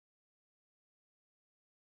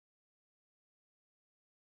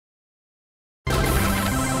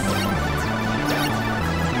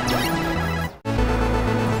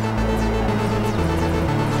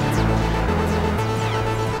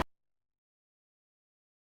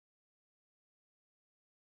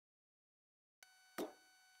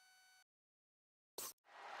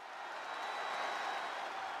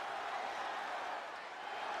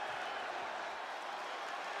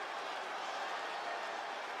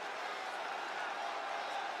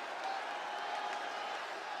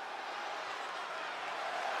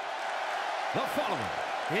The following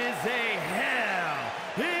is a Hell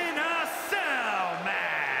in a Cell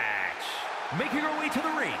match. Making her way to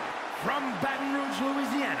the ring from Baton Rouge,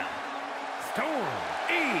 Louisiana,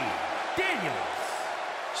 Stormy Daniels.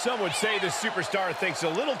 Some would say this superstar thinks a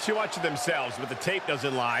little too much of themselves, but the tape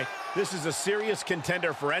doesn't lie. This is a serious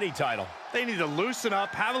contender for any title. They need to loosen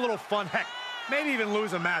up, have a little fun, heck, maybe even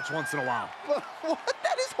lose a match once in a while. What?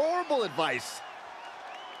 That is horrible advice.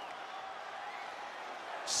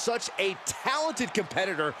 Such a talented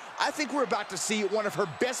competitor. I think we're about to see one of her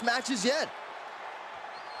best matches yet.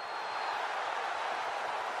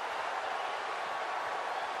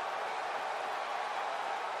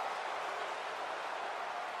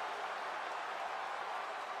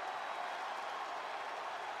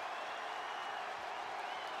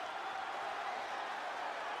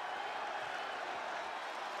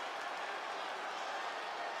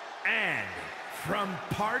 And from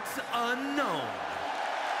parts unknown,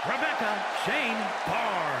 Rebecca Shane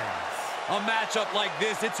Barnes. A matchup like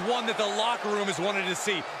this, it's one that the locker room has wanted to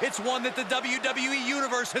see. It's one that the WWE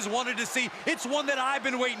Universe has wanted to see. It's one that I've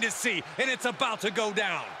been waiting to see, and it's about to go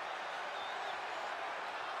down.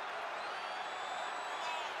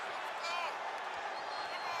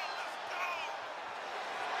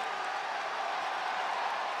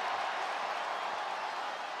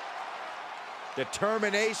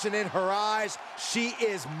 Determination in her eyes. She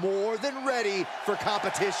is more than ready for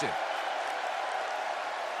competition.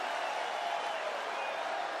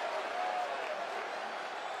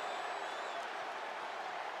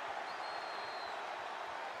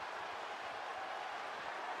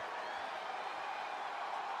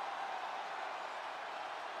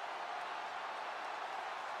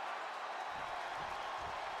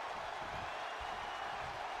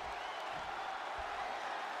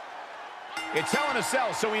 It's Hell in a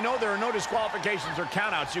Cell, so we know there are no disqualifications or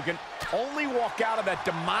countouts. You can only walk out of that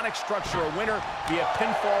demonic structure a winner via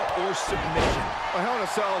pinfall or submission. Well, Hell in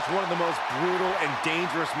a Cell is one of the most brutal and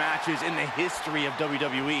dangerous matches in the history of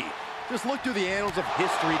WWE. Just look through the annals of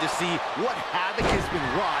history to see what havoc has been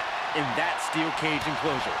wrought in that steel cage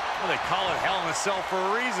enclosure. Well, they call it Hell in a Cell for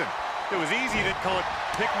a reason. It was easy to call it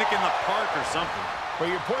Picnic in the Park or something. Well,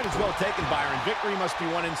 your point is well taken, Byron. Victory must be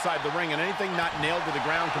won inside the ring, and anything not nailed to the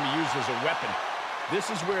ground can be used as a weapon. This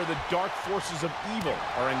is where the dark forces of evil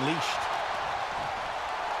are unleashed.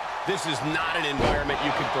 This is not an environment you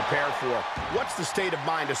can prepare for. What's the state of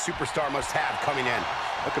mind a superstar must have coming in?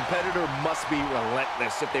 A competitor must be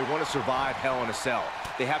relentless if they want to survive Hell in a Cell.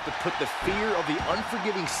 They have to put the fear of the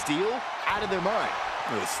unforgiving steel out of their mind.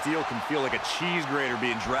 The steel can feel like a cheese grater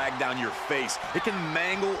being dragged down your face. It can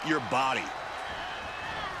mangle your body.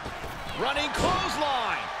 Running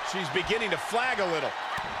clothesline. She's beginning to flag a little.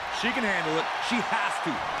 She can handle it. She has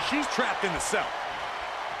to. She's trapped in the cell.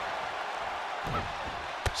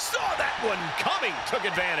 Saw that one coming. Took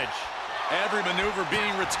advantage. Every maneuver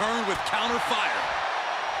being returned with counter fire.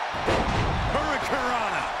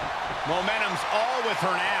 Hurricanrana. Momentum's all with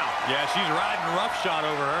her now. Yeah, she's riding roughshod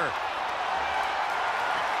over her.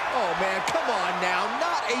 Oh, man, come on now.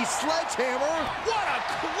 Not a sledgehammer. What a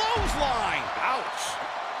clothesline. Ouch.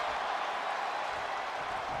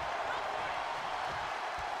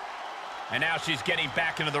 And now she's getting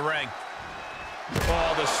back into the ring.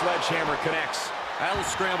 Oh, the sledgehammer connects. That'll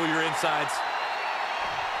scramble your insides.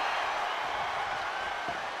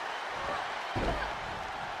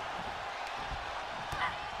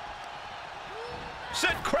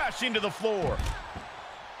 Sent crashing to the floor.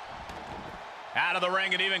 Out of the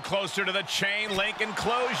ring and even closer to the chain link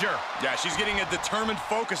enclosure. Yeah, she's getting a determined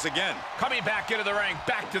focus again. Coming back into the ring,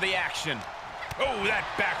 back to the action. Oh, that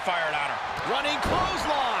backfired on her. Running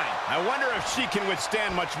clothesline. I wonder if she can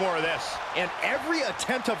withstand much more of this. And every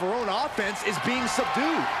attempt of her own offense is being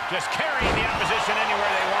subdued. Just carrying the opposition anywhere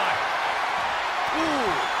they want.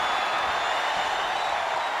 Ooh.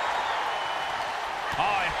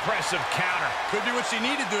 Oh, impressive counter. Could be what she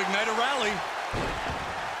needed to ignite a rally.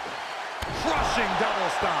 Crushing double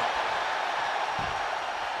stop.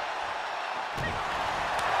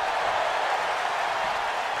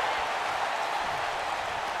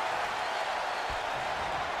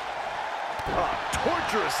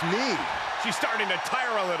 Torturous knee. She's starting to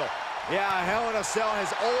tire a little. Yeah, Hell in a Cell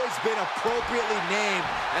has always been appropriately named,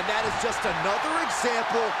 and that is just another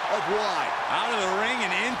example of why. Out of the ring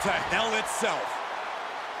and into hell itself.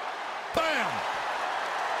 Bam!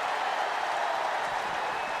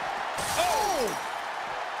 Oh!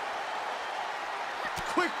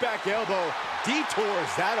 Quick back elbow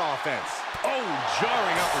detours that offense. Oh,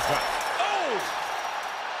 jarring uppercut. Oh!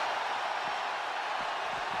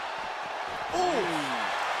 Oh!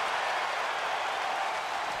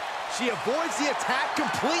 She avoids the attack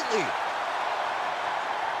completely.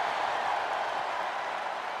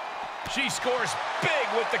 She scores big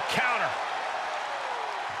with the counter.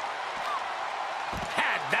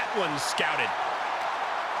 Had that one scouted.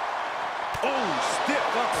 Oh, stiff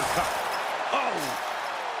uppercut. Oh.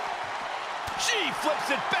 She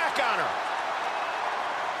flips it back on her.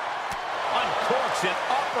 Uncorks an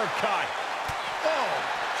uppercut. Oh,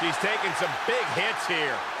 she's taking some big hits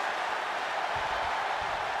here.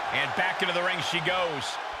 And back into the ring she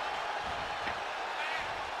goes.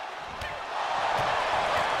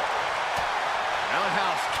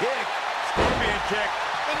 Roundhouse kick. Scorpion kick.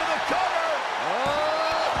 Into the cover.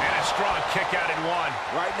 Oh. And a strong kick out in one.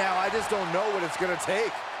 Right now, I just don't know what it's going to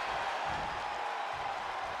take.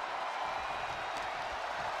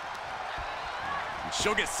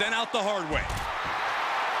 She'll get sent out the hard way.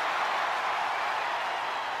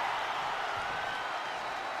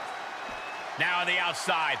 Now on the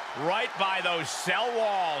outside, right by those cell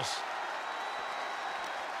walls.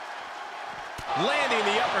 Landing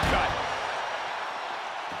the uppercut.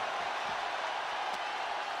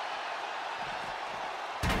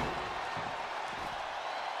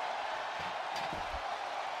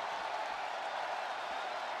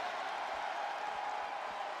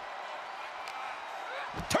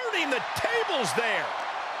 Turning the tables there.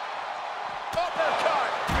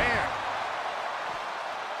 Uppercut. Man.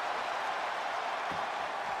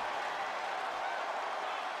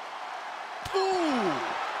 Ooh.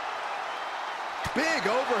 Big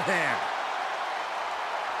overhand.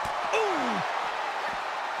 Ooh.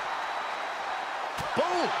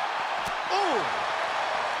 Boom. Ooh.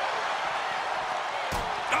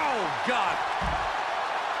 Oh, God.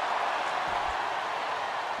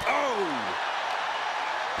 Oh.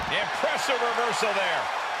 Impressive reversal there.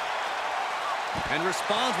 And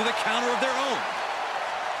responds with a counter of their own.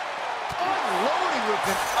 Unloading with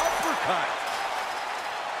an uppercut.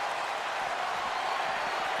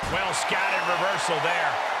 Well scattered reversal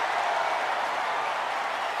there.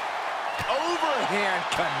 Overhand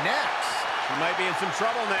connects. She might be in some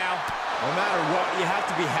trouble now. No matter what, you have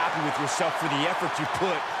to be happy with yourself for the effort you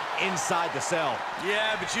put inside the cell.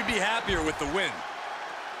 Yeah, but you'd be happier with the win.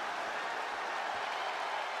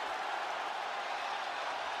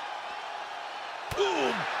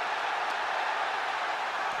 Boom.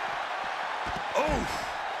 Oh.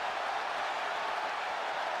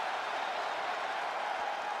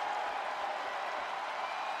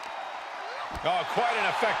 Oh, quite an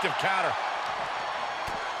effective counter.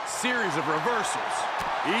 Series of reversals.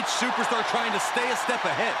 Each superstar trying to stay a step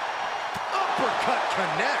ahead. Uppercut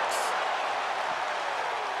connects.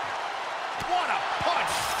 What a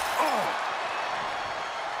punch. Oh.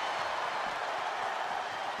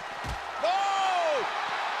 Oh!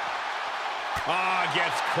 Ah,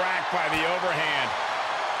 gets cracked by the overhand.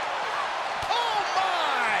 Oh,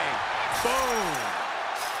 my! Boom!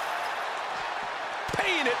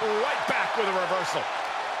 Paying it right back with a reversal.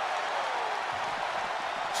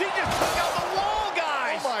 She just took out the wall,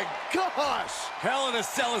 guys! Oh, my gosh! Hell in a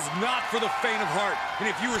Cell is not for the faint of heart. And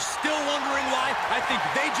if you were still wondering why, I think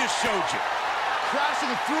they just showed you. Crashing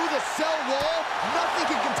through the cell wall, nothing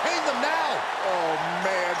can contain them now. Oh,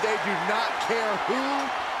 man, they do not care who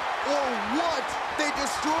or what they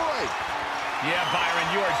destroy. Yeah, Byron,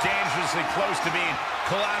 you are dangerously close to being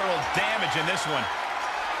collateral damage in this one.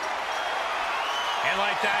 And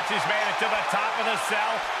like that, she's made it to the top of the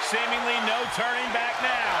cell. Seemingly no turning back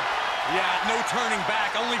now. Yeah, no turning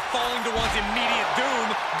back, only falling to one's immediate doom.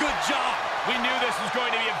 Good job. We knew this was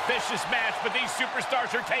going to be a vicious match, but these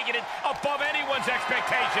superstars are taking it above anyone's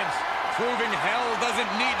expectations. Proving hell doesn't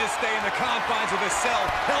need to stay in the confines of the cell.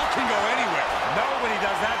 Hell can go anywhere. Nobody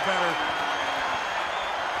does that better.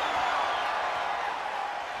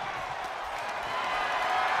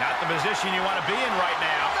 Not the position you want to be in right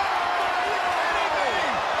now.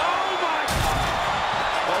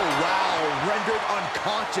 Oh, wow, rendered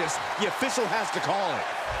unconscious. The official has to call it.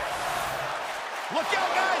 Look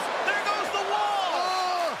out, guys! There goes the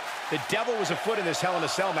wall! The devil was afoot in this Hell in a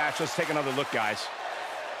Cell match. Let's take another look, guys.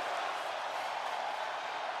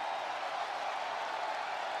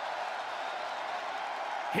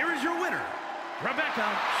 Here is your winner,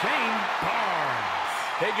 Rebecca Shane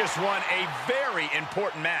Barnes. They just won a very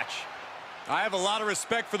important match. I have a lot of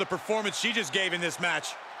respect for the performance she just gave in this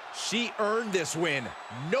match. She earned this win,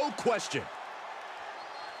 no question.